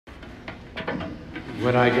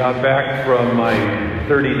When I got back from my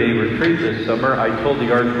 30-day retreat this summer, I told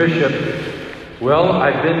the Archbishop, well,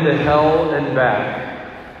 I've been to hell and back.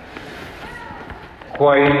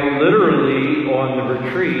 Quite literally, on the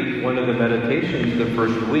retreat, one of the meditations the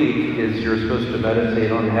first week is you're supposed to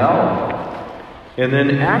meditate on hell. And then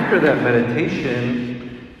after that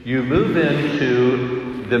meditation, you move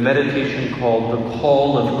into the meditation called the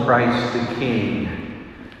Call of Christ the King.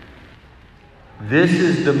 This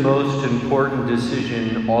is the most important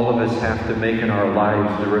decision all of us have to make in our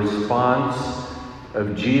lives, the response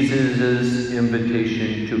of Jesus'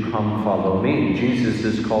 invitation to come follow me. Jesus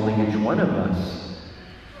is calling each one of us.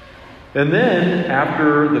 And then,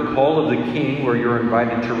 after the call of the King, where you're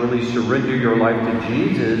invited to really surrender your life to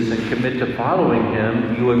Jesus and commit to following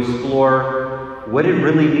Him, you explore what it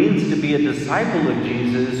really means to be a disciple of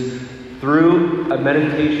Jesus through a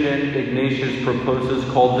meditation Ignatius proposes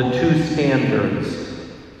called the Two Standards.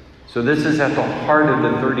 So this is at the heart of the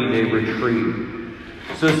 30-day retreat.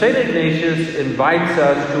 So St. Ignatius invites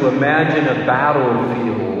us to imagine a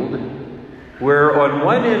battlefield where on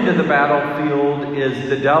one end of the battlefield is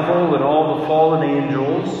the devil and all the fallen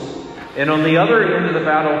angels, and on the other end of the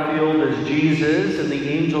battlefield is Jesus and the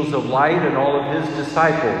angels of light and all of His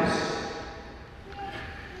disciples.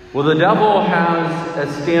 Well, the devil has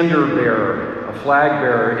a standard bearer, a flag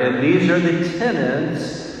bearer, and these are the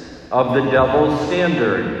tenets of the devil's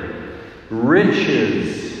standard.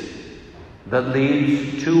 Riches that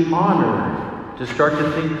leads to honor, to start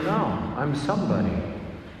to think, no, I'm somebody,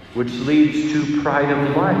 which leads to pride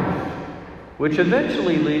of life, which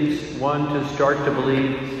eventually leads one to start to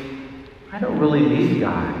believe, I don't really need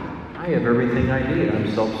God. I have everything I need.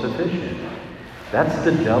 I'm self-sufficient. That's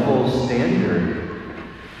the devil's standard.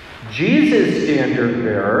 Jesus' standard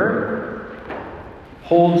bearer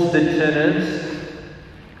holds the tenets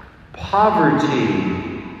poverty,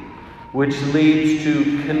 which leads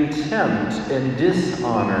to contempt and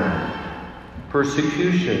dishonor,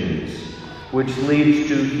 persecutions, which leads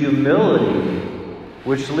to humility,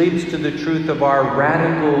 which leads to the truth of our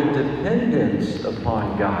radical dependence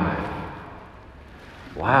upon God.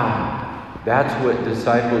 Wow, that's what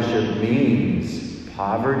discipleship means.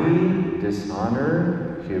 Poverty, dishonor,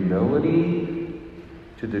 humility,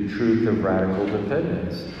 to the truth of radical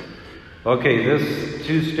dependence. Okay, this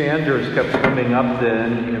two standards kept coming up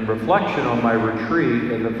then in reflection on my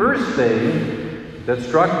retreat, and the first thing that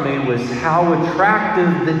struck me was how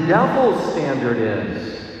attractive the devil's standard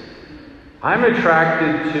is. I'm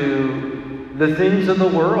attracted to the things of the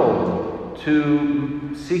world,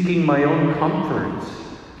 to seeking my own comforts,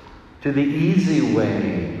 to the easy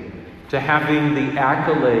way, to having the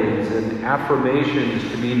accolades and affirmations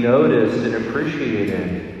to be noticed and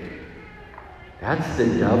appreciated. That's the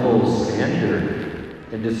devil's standard.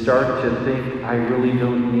 And to start to think, I really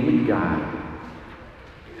don't need God.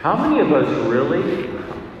 How many of us really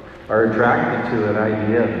are attracted to an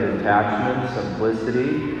idea of detachment,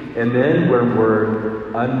 simplicity, and then when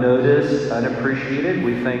we're unnoticed, unappreciated,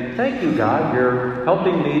 we think, thank you, God, you're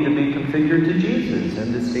helping me to be configured to Jesus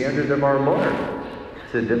and the standard of our Lord.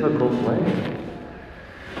 It's a difficult way.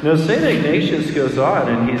 Now, St. Ignatius goes on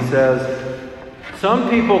and he says, some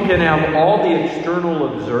people can have all the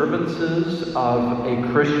external observances of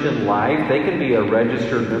a Christian life. They can be a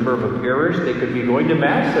registered member of a parish. They could be going to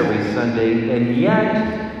Mass every Sunday, and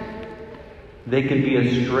yet they can be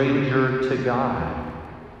a stranger to God.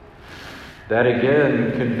 That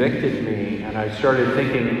again convicted me, and I started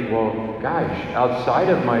thinking, well, gosh, outside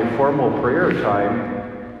of my formal prayer time,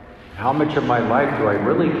 how much of my life do I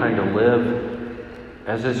really kind of live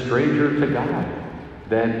as a stranger to God?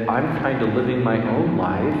 That I'm kind of living my own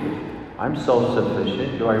life. I'm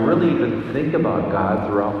self-sufficient. Do I really even think about God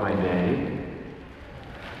throughout my day?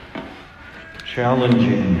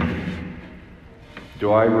 Challenging.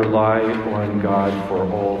 Do I rely on God for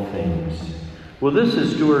all things? Well, this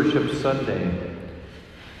is Stewardship Sunday.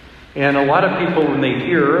 And a lot of people, when they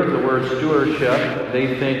hear the word stewardship,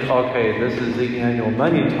 they think, okay, this is the annual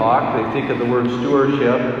money talk. They think of the word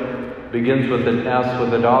stewardship, begins with an S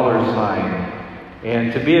with a dollar sign.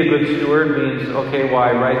 And to be a good steward means, okay, well,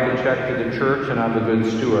 I write the check to the church and I'm a good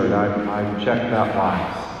steward. I've checked that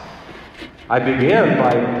box. I began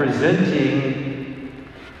by presenting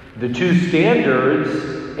the two standards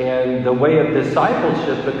and the way of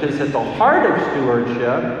discipleship, because at the heart of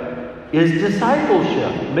stewardship is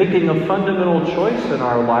discipleship, making a fundamental choice in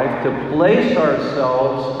our life to place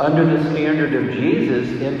ourselves under the standard of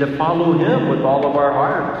Jesus and to follow Him with all of our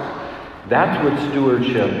hearts. That's what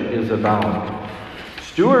stewardship is about.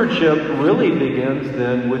 Stewardship really begins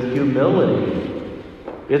then with humility.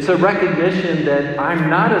 It's a recognition that I'm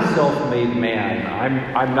not a self-made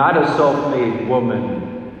man. I'm not a self-made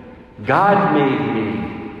woman. God made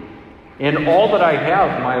me. And all that I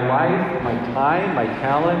have, my life, my time, my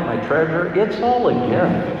talent, my treasure, it's all a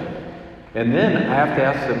gift. And then I have to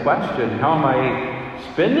ask the question, how am I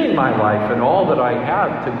spending my life and all that I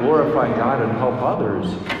have to glorify God and help others?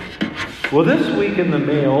 Well, this week in the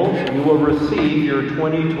mail, you will receive your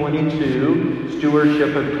 2022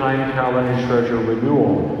 Stewardship of Time, Talent, and Treasure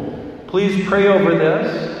Renewal. Please pray over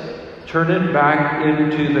this. Turn it back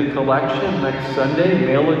into the collection next Sunday.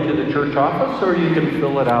 Mail it to the church office, or you can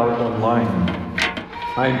fill it out online.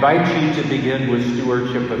 I invite you to begin with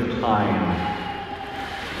Stewardship of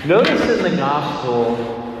Time. Notice in the Gospel,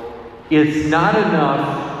 it's not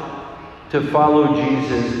enough to follow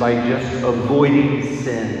Jesus by just avoiding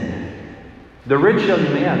sin. The rich young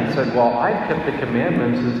man said, well, I've kept the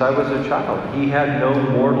commandments since I was a child. He had no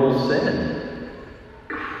mortal sin.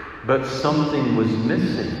 But something was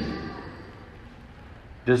missing.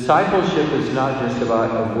 Discipleship is not just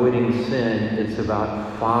about avoiding sin, it's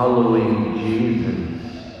about following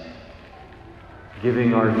Jesus.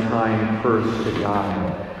 Giving our time first to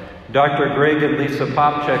God. Dr. Greg and Lisa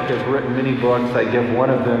Popchak have written many books. I give one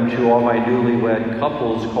of them to all my newlywed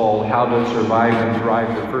couples called How to Survive and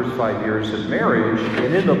Thrive the First 5 Years of Marriage.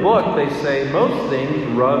 And in the book they say most things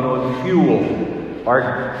run on fuel.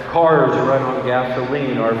 Our cars run on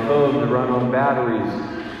gasoline. Our phones run on batteries.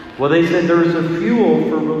 Well, they said there's a fuel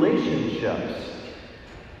for relationships.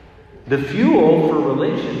 The fuel for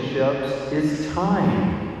relationships is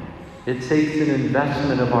time. It takes an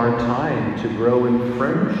investment of our time to grow in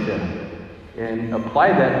friendship and apply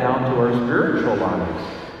that now to our spiritual lives.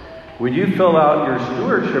 When you fill out your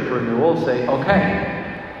stewardship renewal, say,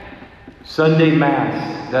 okay, Sunday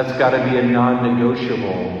Mass, that's got to be a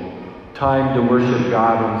non-negotiable time to worship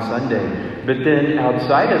God on Sunday. But then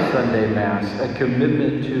outside of Sunday Mass, a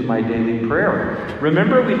commitment to my daily prayer.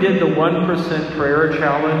 Remember we did the 1% prayer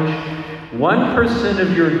challenge? 1%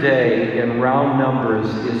 of your day in round numbers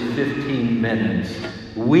is 15 minutes.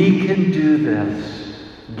 We can do this,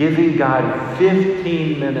 giving God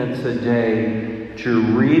 15 minutes a day to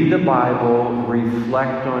read the Bible,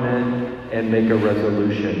 reflect on it, and make a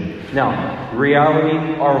resolution. Now,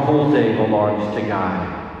 reality, our whole day belongs to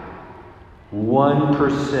God.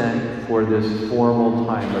 1% for this formal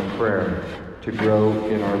time of prayer to grow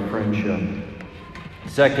in our friendship.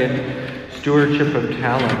 Second, stewardship of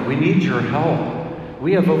talent. We need your help.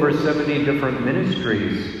 We have over 70 different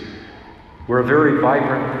ministries. We're a very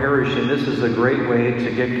vibrant parish, and this is a great way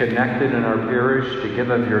to get connected in our parish, to give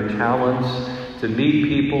of your talents, to meet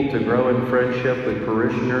people, to grow in friendship with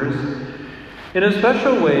parishioners. In a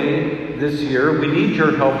special way this year, we need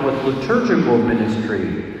your help with liturgical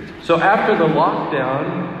ministry. So after the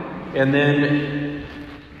lockdown and then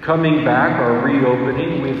coming back or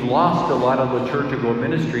reopening, we've lost a lot of liturgical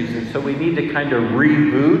ministries, and so we need to kind of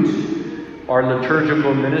reboot our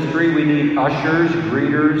liturgical ministry. We need ushers,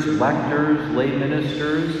 greeters, lectors, lay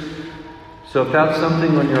ministers. So if that's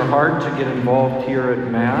something on your heart to get involved here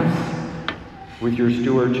at Mass with your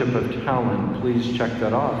stewardship of talent, please check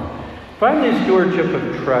that off. Finally, stewardship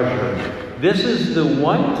of treasure. This is the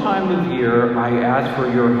one time of year I ask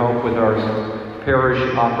for your help with our parish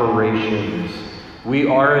operations. We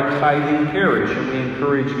are a tithing parish, and we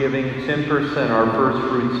encourage giving 10% our first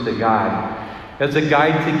fruits to God. As a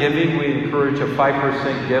guide to giving, we encourage a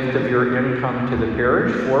 5% gift of your income to the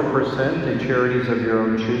parish, 4% to charities of your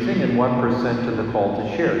own choosing, and 1% to the call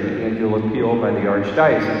to share, the annual appeal by the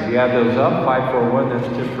Archdiocese. You add those up, 5, 4, 1, that's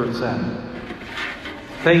 10%.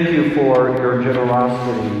 Thank you for your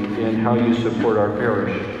generosity in how you support our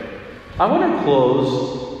parish. I want to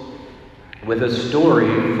close with a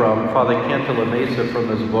story from Father Cantalamessa from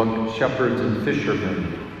his book, Shepherds and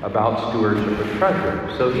Fishermen, about stewardship of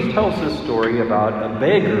treasure. So he tells this story about a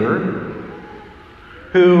beggar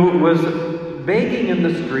who was begging in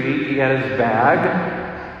the street. He had his bag,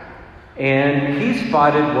 and he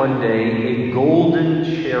spotted one day a golden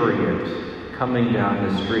chariot coming down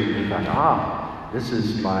the street. He thought, this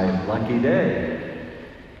is my lucky day.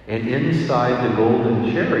 And inside the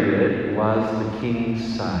golden chariot was the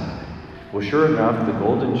king's son. Well, sure enough, the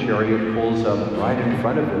golden chariot pulls up right in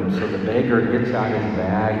front of him, so the beggar gets out his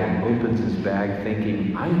bag and opens his bag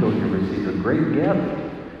thinking, I'm going to receive a great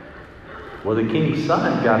gift. Well, the king's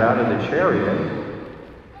son got out of the chariot,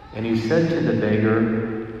 and he said to the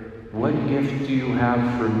beggar, what gift do you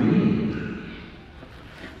have for me?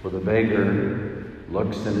 Well, the beggar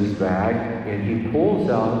looks in his bag, and he pulls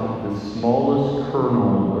out the smallest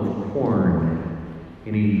kernel of corn,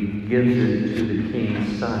 and he gives it to the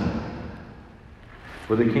king's son.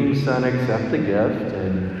 Well, the king's son accepts the gift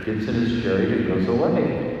and gets in his chariot and goes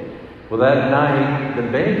away. Well, that night, the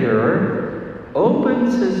beggar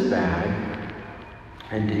opens his bag,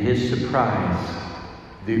 and to his surprise,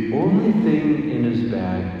 the only thing in his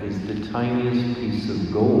bag is the tiniest piece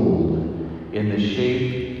of gold in the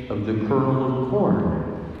shape of the kernel of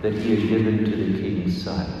corn that he had given to the king's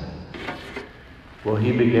son. Well,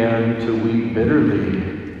 he began to weep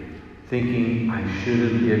bitterly, thinking, I should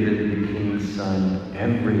have given the king's son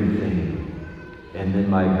everything, and then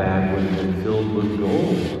my bag would have been filled with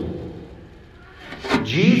gold.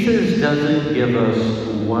 Jesus doesn't give us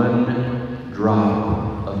one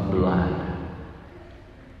drop of blood.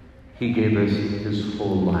 He gave us his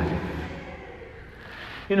whole life.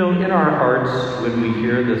 You know, in our hearts, when we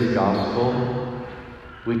hear this gospel,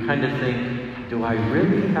 we kind of think, do I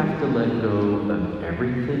really have to let go of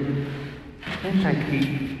everything? Can't I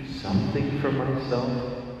keep something for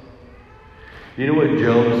myself? You know what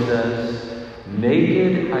Job says?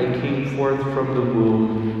 Naked I came forth from the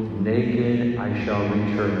womb, naked I shall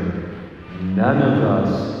return. None of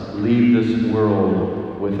us leave this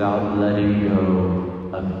world without letting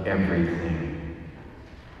go of everything.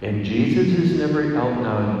 And Jesus is never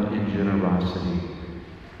outdone in generosity.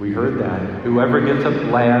 We heard that. Whoever gets up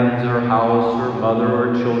lands or house or mother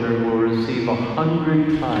or children will receive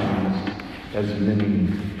 100 times as many.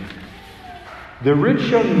 The rich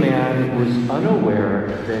young man was unaware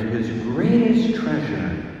that his greatest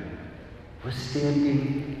treasure was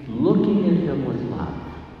standing looking at him with love.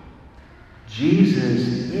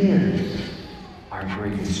 Jesus is our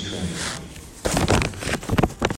greatest treasure.